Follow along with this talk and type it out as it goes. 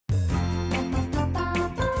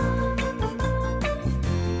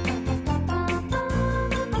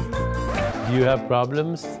Do you have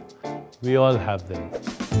problems? We all have them.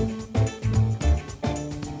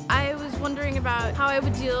 I was wondering about how I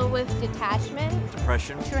would deal with detachment,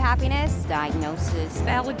 depression, true happiness, diagnosis,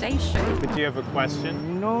 validation. But do you have a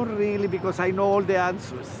question? Not really, because I know all the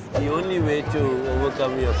answers. The only way to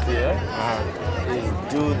overcome your fear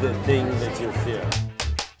is do the thing that you fear.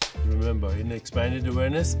 Remember, in expanded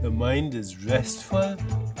awareness, the mind is restful,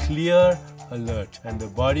 clear, alert, and the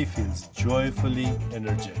body feels joyfully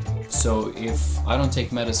energetic. So if I don't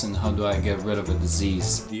take medicine, how do I get rid of a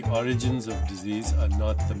disease? The origins of disease are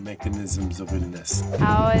not the mechanisms of illness.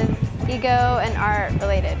 how is ego and art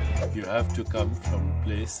related? You have to come from a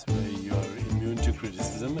place where you're immune to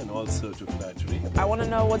criticism and also to flattery. I want to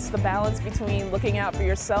know what's the balance between looking out for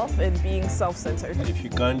yourself and being self-centered. If you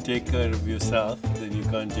can't take care of yourself, then you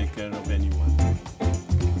can't take care of anyone.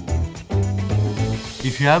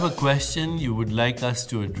 If you have a question you would like us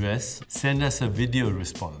to address, send us a video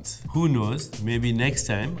response. Who knows, maybe next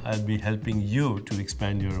time I'll be helping you to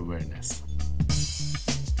expand your awareness.